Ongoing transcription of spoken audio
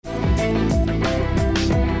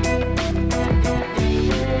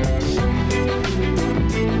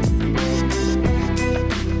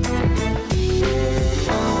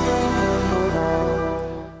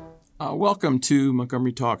Welcome to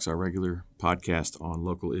Montgomery Talks, our regular podcast on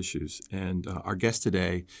local issues. And our guest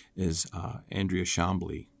today is Andrea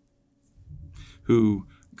Chambly, who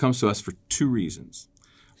comes to us for two reasons.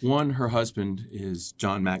 One, her husband is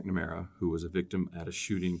John McNamara, who was a victim at a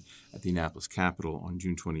shooting at the Annapolis Capitol on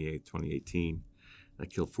June 28, 2018,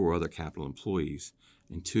 that killed 4 other Capitol employees.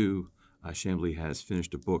 And two, Chambly has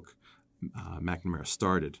finished a book McNamara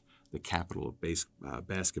started, The Capital of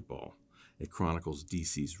Basketball. It chronicles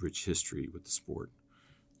D.C.'s rich history with the sport.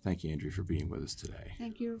 Thank you, Andrea, for being with us today.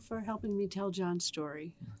 Thank you for helping me tell John's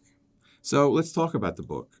story. Okay. So let's talk about the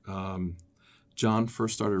book. John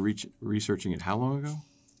first started researching it how long ago?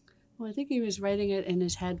 Well, I think he was writing it in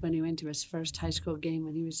his head when he went to his first high school game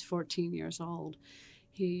when he was 14 years old.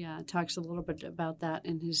 He talks a little bit about that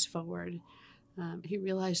in his foreword. He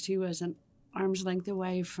realized he was an arm's length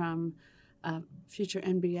away from future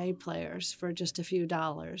NBA players for just a few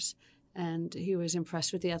dollars. And he was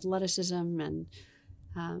impressed with the athleticism, and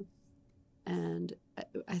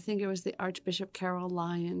I think it was the Archbishop Carroll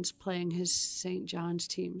Lions playing his St. John's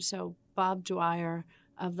team. So Bob Dwyer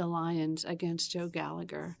of the Lions against Joe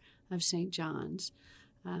Gallagher of St. John's.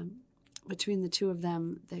 Between the two of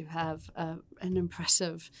them, they have an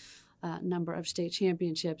impressive number of state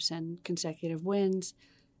championships and consecutive wins.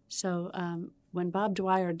 So when Bob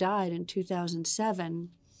Dwyer died in 2007,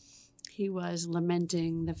 he was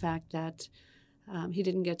lamenting the fact that he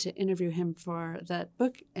didn't get to interview him for that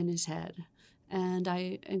book in his head. And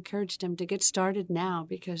I encouraged him to get started now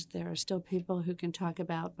because there are still people who can talk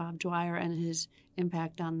about Bob Dwyer and his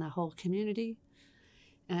impact on the whole community.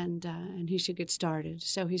 And he should get started.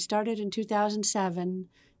 So he started in 2007,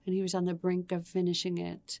 and he was on the brink of finishing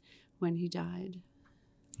it when he died.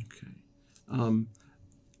 Okay.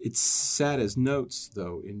 It sat as notes,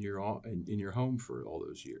 though, in your home for all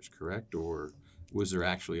those years, correct? Or was there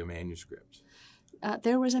actually a manuscript?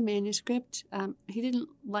 There was a manuscript. He didn't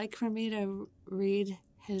like for me to read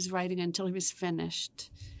his writing until he was finished.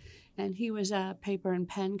 And he was a paper and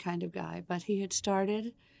pen kind of guy. But he had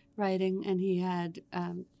started writing, and he had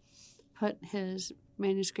put his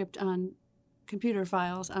manuscript on computer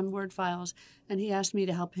files, on Word files, and he asked me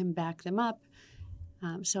to help him back them up.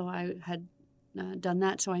 So I had done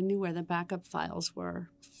that, so I knew where the backup files were.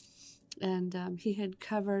 And he had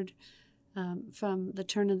covered from the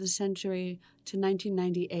turn of the century to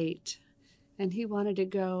 1998. And he wanted to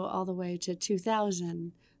go all the way to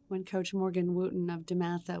 2000 when Coach Morgan Wooten of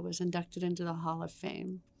DeMatha was inducted into the Hall of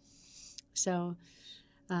Fame. So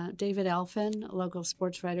David Elfin, a local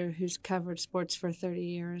sports writer who's covered sports for 30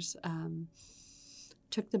 years,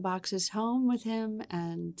 took the boxes home with him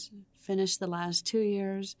and finished the last 2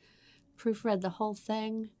 years, proofread the whole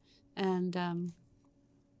thing, and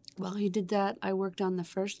while he did that, I worked on the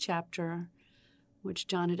first chapter, which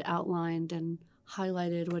John had outlined and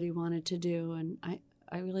highlighted what he wanted to do, and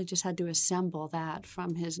I really just had to assemble that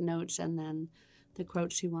from his notes and then the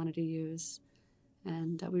quotes he wanted to use,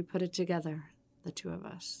 and we put it together, the two of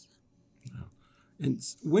us. Wow. And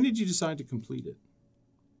when did you decide to complete it?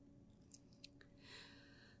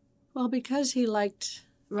 Well, because he liked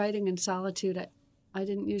writing in solitude, I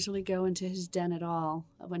didn't usually go into his den at all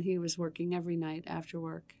when he was working every night after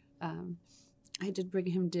work. I did bring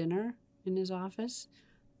him dinner in his office,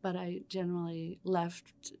 but I generally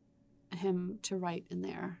left him to write in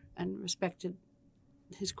there and respected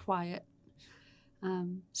his quiet.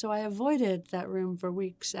 So I avoided that room for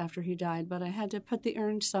weeks after he died, but I had to put the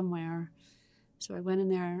urn somewhere. So I went in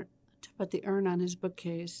there to put the urn on his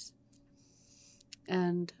bookcase,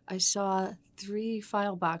 and I saw 3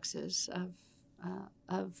 file boxes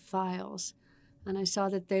of files, and I saw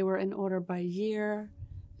that they were in order by year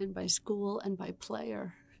and by school and by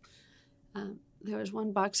player. There was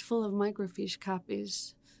one box full of microfiche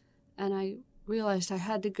copies, and I realized I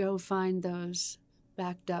had to go find those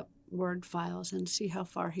backed up Word files and see how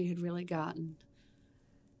far he had really gotten.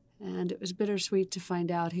 And it was bittersweet to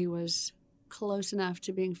find out he was close enough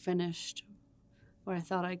to being finished where I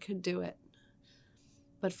thought I could do it,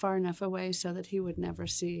 but far enough away so that he would never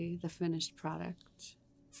see the finished product.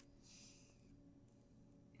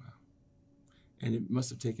 Wow. And it must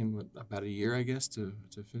have taken, about a year, I guess, to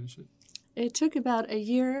finish it? It took about a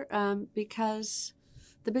year because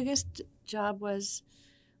the biggest job was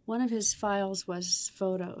one of his files was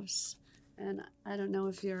photos. And I don't know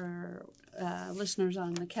if your listeners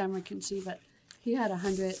on the camera can see, but he had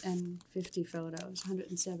 150 photos,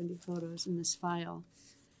 170 photos in this file.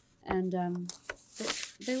 And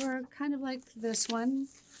they were kind of like this one,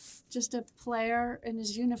 just a player in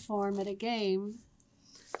his uniform at a game.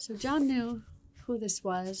 So John knew who this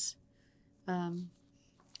was.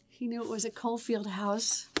 He knew it was a Coalfield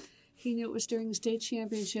house. he knew it was during the state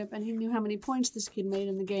championship, and he knew how many points this kid made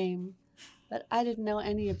in the game. But I didn't know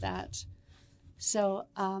any of that. So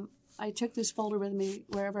I took this folder with me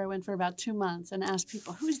wherever I went for about 2 months and asked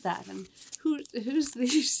people, who's that? And who's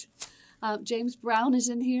these? James Brown is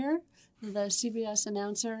in here, the CBS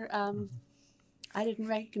announcer. I didn't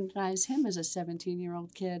recognize him as a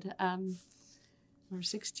 17-year-old kid, or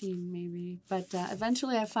 16 maybe. But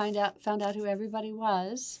eventually I found out who everybody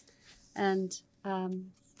was. And,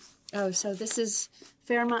 so this is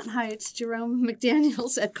Fairmont Heights, Jerome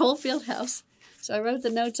McDaniels at Coalfield House. So I wrote the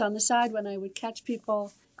notes on the side when I would catch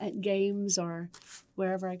people at games or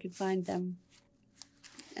wherever I could find them.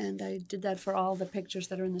 And I did that for all the pictures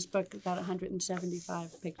that are in this book, about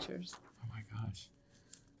 175 pictures. Oh my gosh.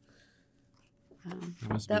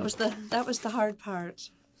 That was the hard part.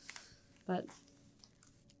 But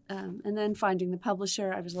and then finding the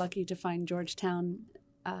publisher, I was lucky to find Georgetown.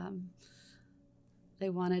 They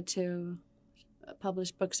wanted to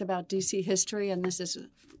publish books about DC history, and this is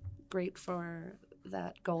great for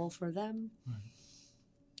that goal for them. Right.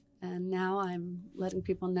 And now I'm letting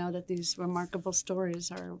people know that these remarkable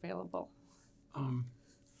stories are available.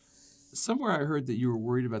 Somewhere I heard that you were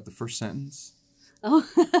worried about the first sentence. Oh,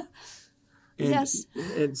 yes.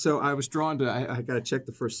 And so I was drawn to, I got to check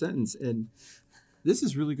the first sentence. And this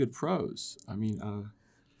is really good prose. I mean,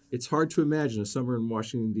 it's hard to imagine a summer in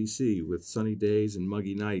Washington, D.C. with sunny days and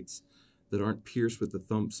muggy nights that aren't pierced with the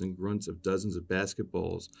thumps and grunts of dozens of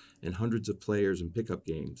basketballs and hundreds of players in pickup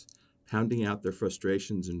games, pounding out their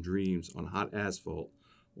frustrations and dreams on hot asphalt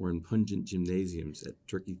or in pungent gymnasiums at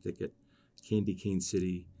Turkey Thicket, Candy Cane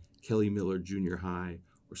City, Kelly Miller Junior High,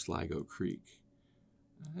 or Sligo Creek.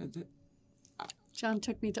 John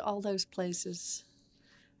took me to all those places,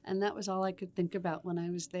 and that was all I could think about when I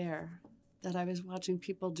was there, that I was watching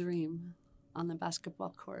people dream on the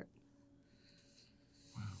basketball court.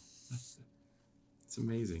 Wow, that's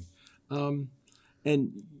amazing.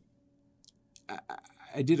 And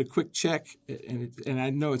I did a quick check, and I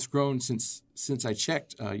know it's grown since I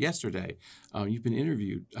checked yesterday. You've been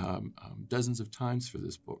interviewed dozens of times for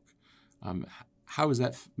this book. How has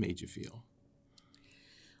that made you feel?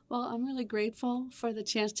 Well, I'm really grateful for the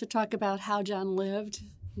chance to talk about how John lived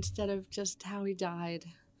instead of just how he died.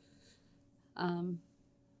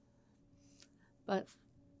 But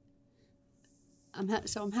I'm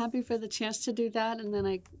happy for the chance to do that, and then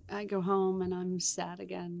I go home and I'm sad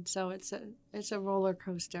again. So it's a roller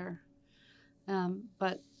coaster.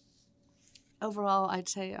 But overall, I'd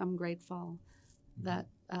say I'm grateful that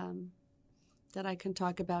I can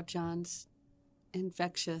talk about John's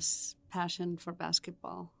infectious passion for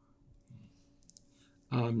basketball.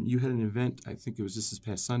 You had an event, I think it was this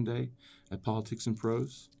past Sunday, at Politics and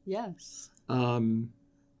Prose. Yes.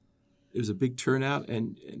 It was a big turnout,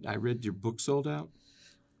 and I read your book sold out.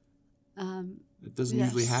 It doesn't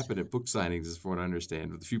usually happen at book signings, as from what I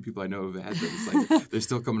understand. With the few people I know have had them, it's like they're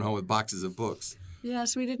still coming home with boxes of books.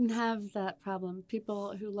 Yes, we didn't have that problem.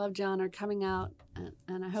 People who love John are coming out,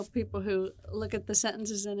 and I hope people who look at the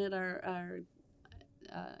sentences in it are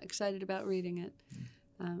excited about reading it.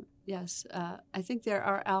 Yes, I think there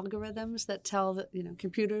are algorithms that tell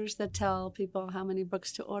computers that tell people how many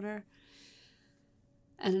books to order,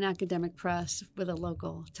 and an academic press with a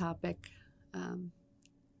local topic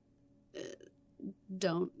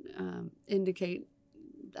don't indicate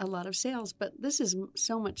a lot of sales. But this is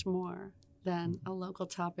so much more than a local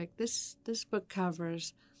topic. This book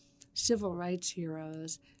covers civil rights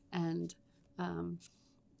heroes and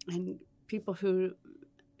people who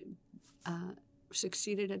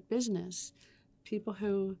succeeded at business, people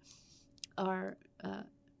who are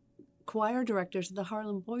choir directors of the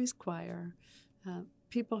Harlem Boys Choir,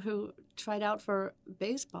 people who tried out for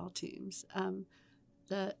baseball teams.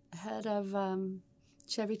 The head of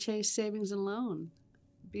Chevy Chase Savings and Loan,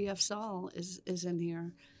 B.F. Saul, is in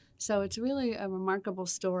here. So it's really a remarkable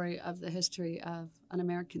story of the history of an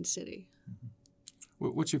American city. Mm-hmm.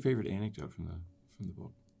 What's your favorite anecdote from the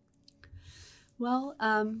book? Well,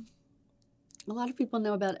 a lot of people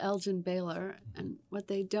know about Elgin Baylor, and what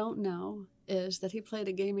they don't know is that he played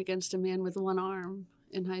a game against a man with one arm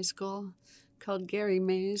in high school called Gary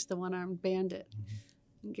Mays, the one-armed bandit. Mm-hmm.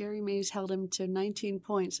 And Gary Mays held him to 19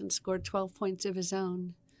 points and scored 12 points of his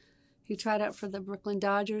own. He tried out for the Brooklyn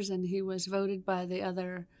Dodgers, and he was voted by the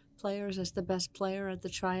other players as the best player at the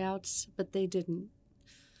tryouts, but they didn't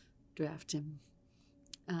draft him.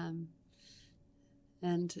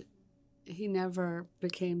 And he never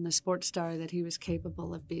became the sports star that he was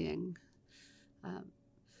capable of being. I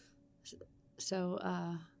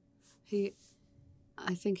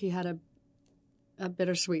think he had a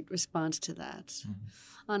bittersweet response to that.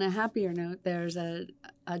 On a happier note, there's a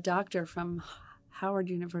doctor from Howard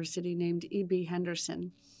University named E.B.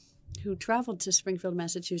 Henderson who traveled to Springfield,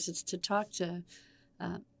 Massachusetts to talk to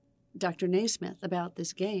Dr. Naismith about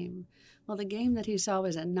this game. Well, the game that he saw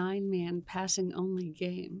was a 9-man passing-only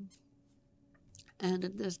game. And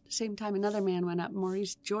at the same time, another man went up,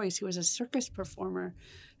 Maurice Joyce, who was a circus performer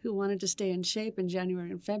who wanted to stay in shape in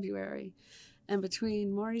January and February. And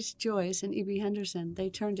between Maurice Joyce and E.B. Henderson, they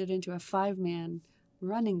turned it into a 5-man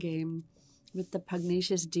running game with the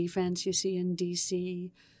pugnacious defense you see in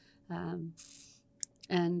D.C.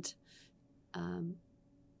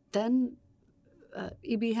 Then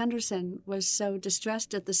E.B. Henderson was so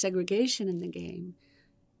distressed at the segregation in the game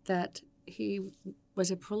that he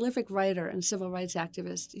was a prolific writer and civil rights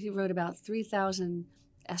activist. He wrote about 3,000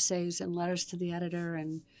 essays and letters to the editor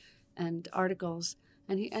and articles,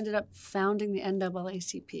 and he ended up founding the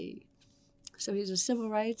NAACP. So he's a civil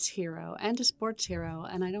rights hero and a sports hero,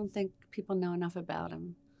 and I don't think people know enough about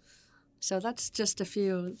him. So that's just a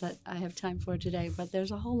few that I have time for today, but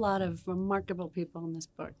there's a whole lot of remarkable people in this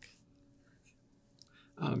book.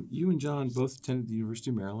 You and John both attended the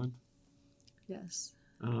University of Maryland. Yes.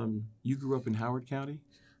 You grew up in Howard County?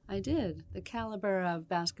 I did. The caliber of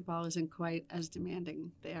basketball isn't quite as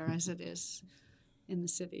demanding there as it is in the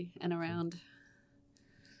city and around.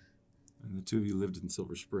 And the two of you lived in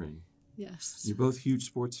Silver Spring. Yes. You're both huge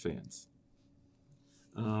sports fans.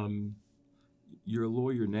 You're a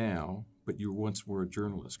lawyer now, but you once were a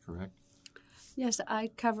journalist, correct? Yes,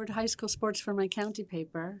 I covered high school sports for my county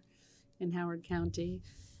paper in Howard County,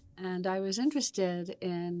 and I was interested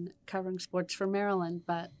in covering sports for Maryland,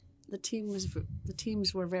 but the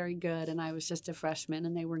teams were very good, and I was just a freshman,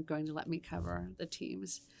 and they weren't going to let me cover the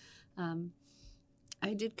teams.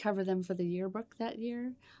 I did cover them for the yearbook that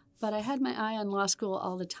year, but I had my eye on law school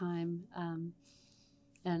all the time,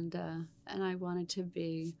 and I wanted to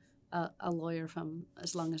be a lawyer from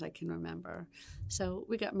as long as I can remember. So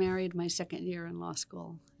we got married my second year in law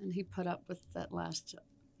school, and he put up with that last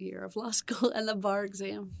year of law school and the bar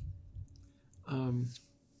exam. I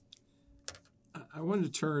wanted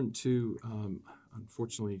to turn to,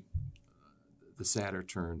 unfortunately, the sadder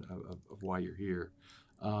turn of why you're here.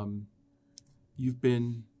 You've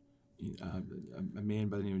been, a man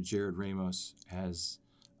by the name of Jared Ramos has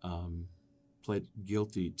pled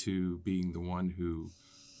guilty to being the one who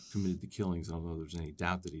committed the killings. I don't know if there's any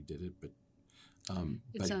doubt that he did it, but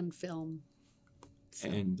it's on film. So.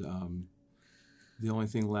 And the only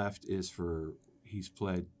thing left is he's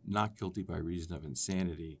pled not guilty by reason of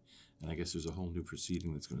insanity, and I guess there's a whole new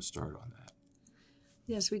proceeding that's going to start on that.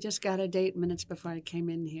 Yes, we just got a date minutes before I came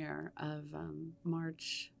in here of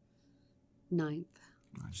March 9th.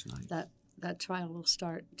 March 9th. That trial will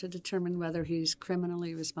start to determine whether he's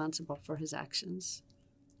criminally responsible for his actions.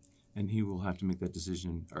 And he will have to make that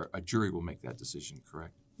decision, or a jury will make that decision,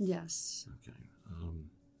 correct? Yes. Okay.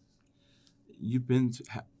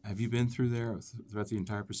 Have you been through there throughout the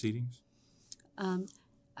entire proceedings?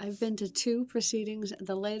 I've been to 2 proceedings.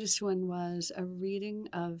 The latest one was a reading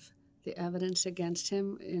of the evidence against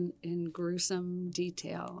him in gruesome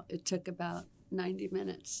detail. It took about 90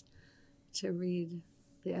 minutes to read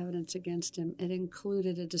the evidence against him. It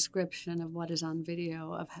included a description of what is on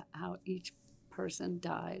video of how each person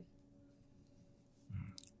died.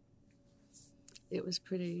 It was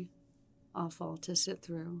pretty awful to sit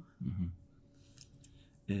through. Mm-hmm.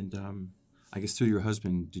 And I guess through your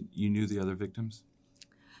husband, you knew the other victims?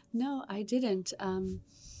 No, I didn't.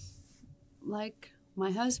 Like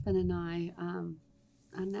my husband and I,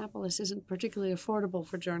 Annapolis isn't particularly affordable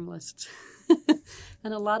for journalists.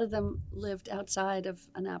 And a lot of them lived outside of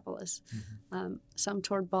Annapolis, some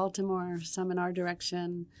toward Baltimore, some in our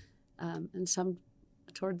direction, and some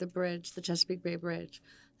toward the bridge, the Chesapeake Bay Bridge.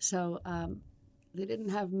 So they didn't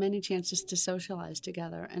have many chances to socialize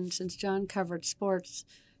together. And since John covered sports,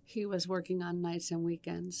 he was working on nights and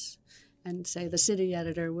weekends. And say the city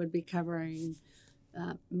editor would be covering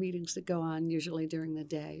meetings that go on usually during the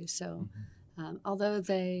day. So although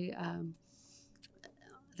they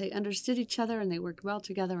understood each other and they worked well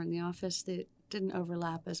together in the office, they didn't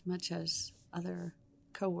overlap as much as other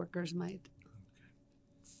coworkers might.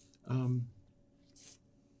 Okay.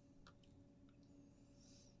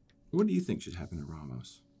 What do you think should happen to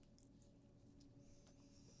Ramos?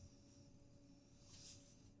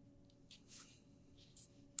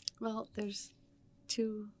 Well, there's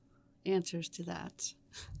 2 answers to that.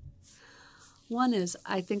 One is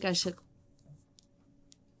I think I should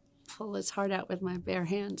pull his heart out with my bare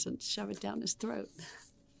hands and shove it down his throat.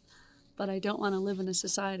 But I don't want to live in a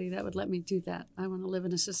society that would let me do that. I want to live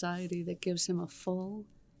in a society that gives him a full,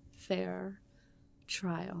 fair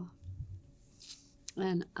trial.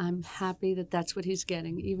 And I'm happy that that's what he's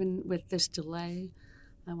getting. Even with this delay,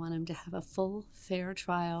 I want him to have a full, fair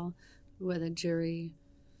trial with a jury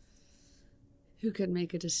who could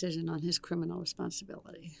make a decision on his criminal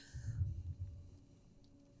responsibility.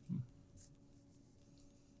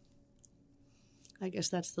 I guess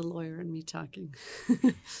that's the lawyer in me talking.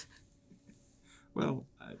 Well,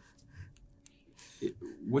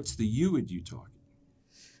 what's the you in you talking?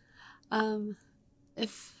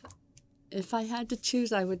 If I had to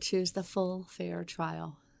choose, I would choose the full, fair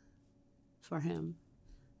trial for him.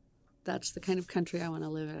 That's the kind of country I want to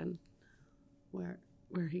live in, where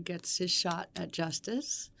he gets his shot at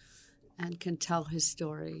justice and can tell his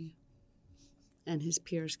story, and his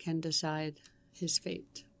peers can decide his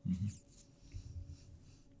fate. Mm-hmm.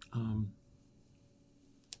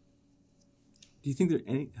 Do you think there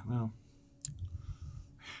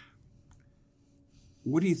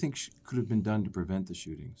what do you think could have been done to prevent the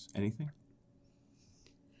shootings? Anything?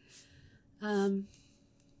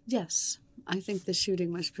 Yes, I think the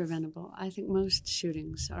shooting was preventable. I think most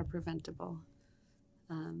shootings are preventable.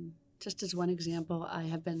 Just as one example, I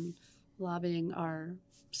have been lobbying our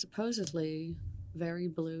supposedly very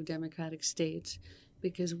blue Democratic states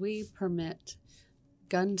because we permit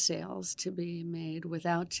gun sales to be made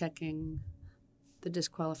without checking the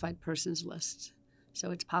disqualified persons list.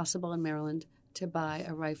 So it's possible in Maryland to buy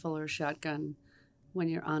a rifle or shotgun when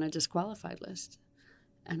you're on a disqualified list.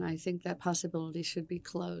 And I think that possibility should be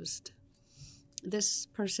closed. This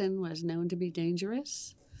person was known to be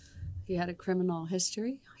dangerous. He had a criminal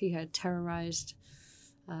history. He had terrorized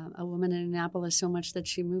a woman in Annapolis so much that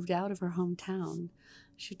she moved out of her hometown.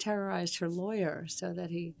 She terrorized her lawyer so that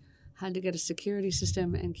he had to get a security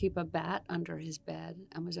system and keep a bat under his bed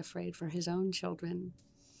and was afraid for his own children.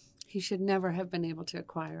 He should never have been able to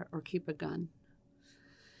acquire or keep a gun.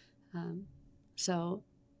 So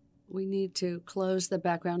we need to close the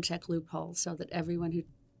background check loophole so that everyone who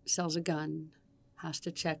sells a gun has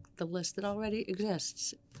to check the list that already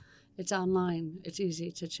exists. It's online. It's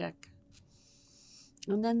easy to check.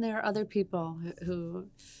 And then there are other people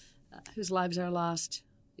whose lives are lost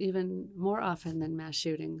even more often than mass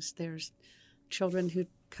shootings. There's children who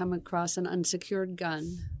come across an unsecured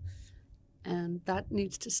gun, and that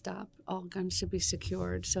needs to stop. All guns should be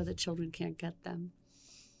secured so that children can't get them.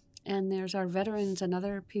 And there's our veterans and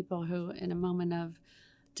other people who, in a moment of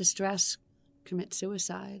distress, commit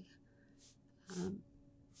suicide.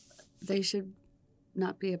 They should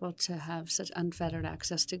not be able to have such unfettered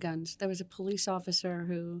access to guns. There was a police officer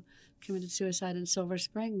who committed suicide in Silver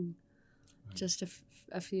Spring just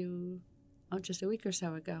just a week or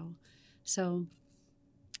so ago. So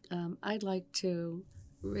I'd like to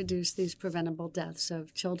reduce these preventable deaths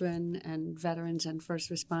of children and veterans and first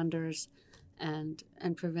responders and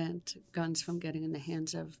prevent guns from getting in the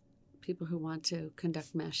hands of people who want to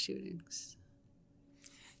conduct mass shootings.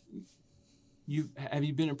 Have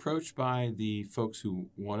you been approached by the folks who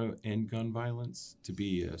want to end gun violence to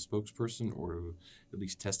be a spokesperson or to at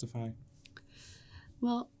least testify?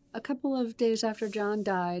 Well, a couple of days after John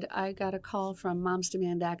died, I got a call from Moms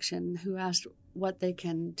Demand Action who asked what they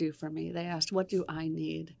can do for me. They asked, what do I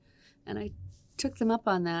need? And I took them up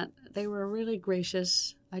on that. They were really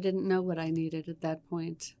gracious. I didn't know what I needed at that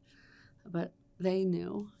point, but they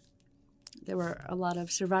knew. There were a lot of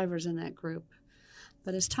survivors in that group.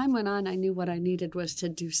 But as time went on, I knew what I needed was to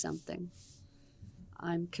do something.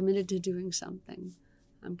 I'm committed to doing something.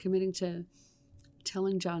 I'm committing to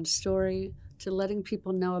telling John's story, to letting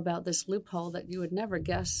people know about this loophole that you would never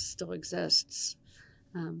guess still exists,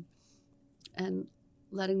 and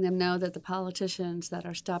letting them know that the politicians that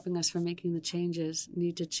are stopping us from making the changes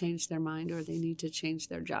need to change their mind or they need to change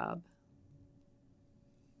their job.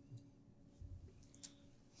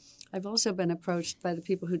 I've also been approached by the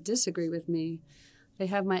people who disagree with me. They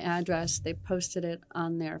have my address. They posted it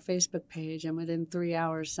on their Facebook page, and within 3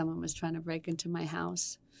 hours, someone was trying to break into my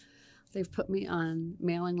house. They've put me on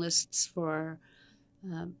mailing lists for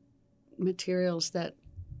materials that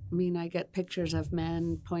mean I get pictures of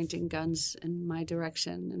men pointing guns in my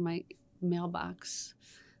direction in my mailbox.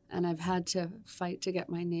 And I've had to fight to get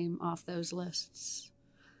my name off those lists.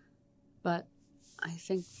 But I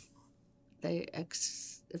think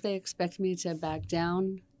if they expect me to back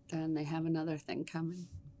down, then they have another thing coming.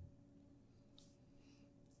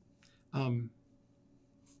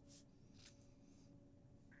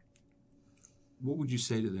 What would you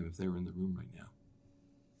say to them if they were in the room right now?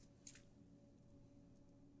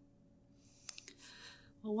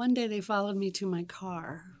 Well, one day they followed me to my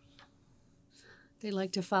car. They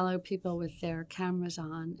like to follow people with their cameras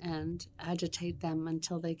on and agitate them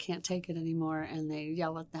until they can't take it anymore, and they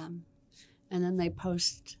yell at them. and then they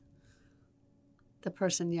post the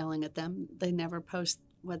person yelling at them. They never post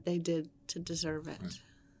what they did to deserve it. Right.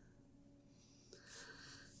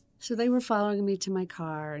 So they were following me to my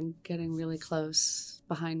car and getting really close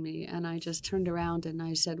behind me, and I just turned around and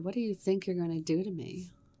I said, "What do you think you're going to do to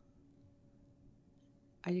me?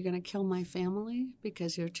 Are you going to kill my family?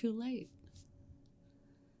 Because you're too late."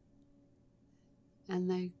 And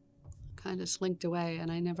they kind of slinked away,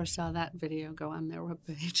 and I never saw that video go on their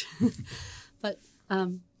webpage. But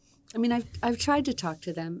I mean, I've tried to talk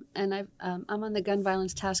to them, and I'm on the gun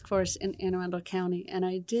violence task force in Anne Arundel County, and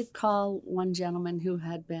I did call one gentleman who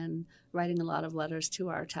had been writing a lot of letters to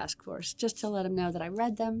our task force just to let him know that I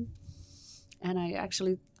read them, and I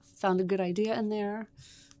actually found a good idea in there,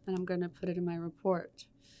 and I'm going to put it in my report.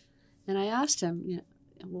 And I asked him,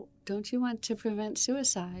 well, don't you want to prevent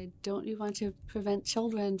suicide? Don't you want to prevent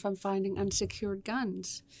children from finding unsecured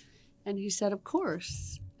guns? And he said, of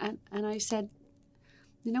course. And I said,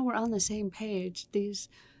 we're on the same page. These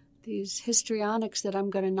histrionics that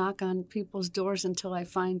I'm going to knock on people's doors until I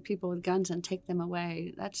find people with guns and take them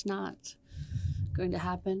away, that's not going to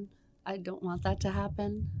happen. I don't want that to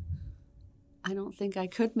happen. I don't think I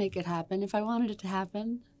could make it happen if I wanted it to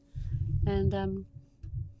happen. And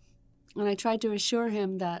I tried to assure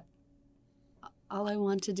him that all I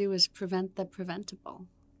want to do is prevent the preventable.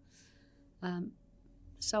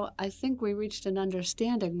 So I think we reached an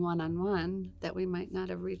understanding one-on-one that we might not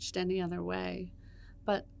have reached any other way.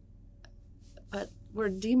 But we're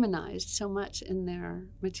demonized so much in their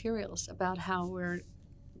materials about how we're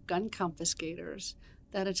gun confiscators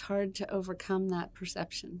that it's hard to overcome that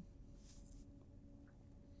perception.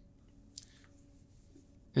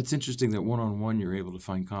 It's interesting that one-on-one you're able to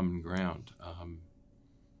find common ground.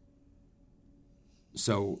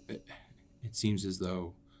 So it seems as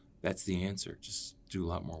though that's the answer. Just do a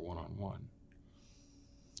lot more one-on-one.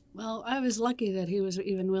 Well, I was lucky that he was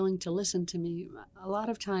even willing to listen to me. A lot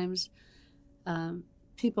of times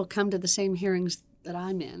people come to the same hearings that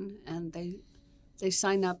I'm in, and they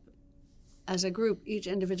sign up as a group. Each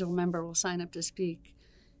individual member will sign up to speak,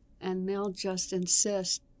 and they'll just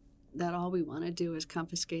insist that all we want to do is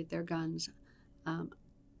confiscate their guns.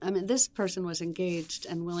 This person was engaged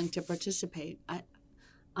and willing to participate.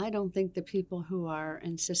 I don't think the people who are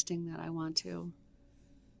insisting that I want to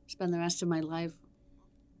spend the rest of my life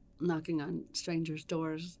knocking on strangers'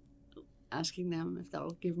 doors, asking them if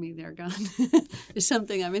they'll give me their gun is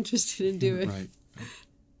something I'm interested in doing. Right.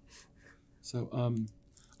 So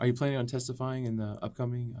are you planning on testifying in the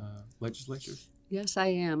upcoming legislature? Yes, I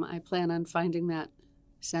am. I plan on finding that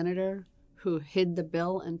senator who hid the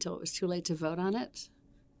bill until it was too late to vote on it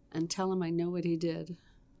and tell him I know what he did.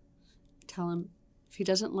 Tell him if he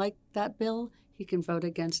doesn't like that bill, he can vote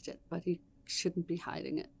against it, but he shouldn't be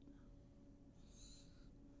hiding it.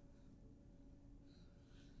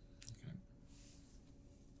 Okay.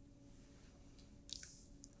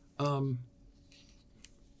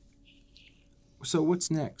 So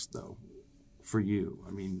what's next, though, for you?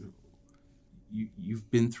 I mean, you've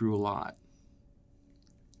been through a lot.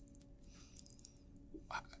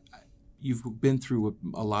 You've been through what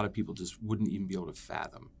a lot of people just wouldn't even be able to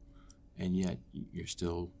fathom, and yet you're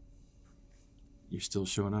still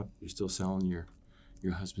showing up. You're still selling your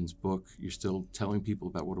husband's book. You're still telling people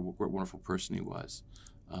about what a wonderful person he was.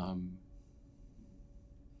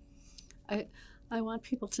 I want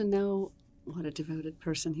people to know what a devoted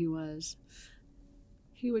person he was.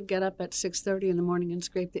 He would get up at 6:30 in the morning and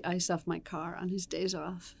scrape the ice off my car on his days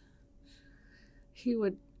off. He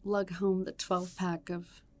would lug home the 12-pack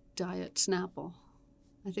of Diet Snapple.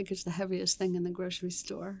 I think it's the heaviest thing in the grocery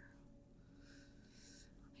store.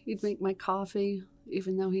 He'd make my coffee,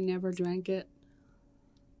 even though he never drank it.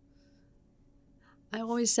 I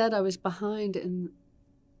always said I was behind in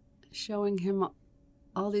showing him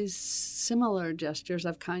all these similar gestures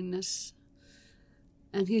of kindness.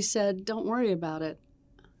 And he said, don't worry about it.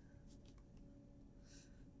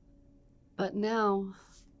 But now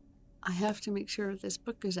I have to make sure this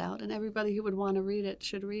book is out, and everybody who would want to read it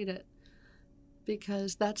should read it,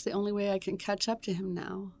 because that's the only way I can catch up to him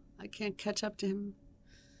now. I can't catch up to him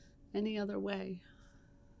any other way.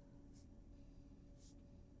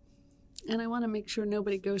 And I want to make sure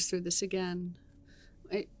nobody goes through this again.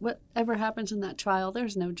 Whatever happens in that trial,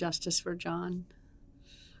 there's no justice for John.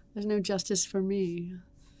 There's no justice for me.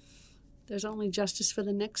 There's only justice for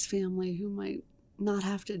the next family who might not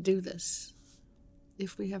have to do this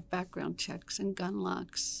if we have background checks and gun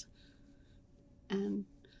locks. And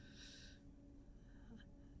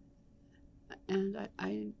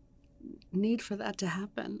I need for that to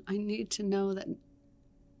happen. I need to know that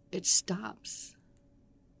it stops.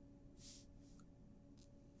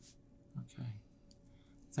 Okay.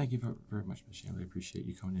 Thank you very much, Ms. Shambly. I appreciate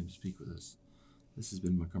you coming in to speak with us. This has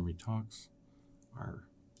been Montgomery Talks.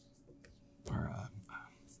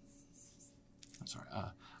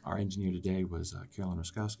 Our engineer today was Carolyn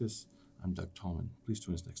Raskauskas. I'm Doug Tolman. Please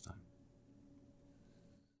join us next time.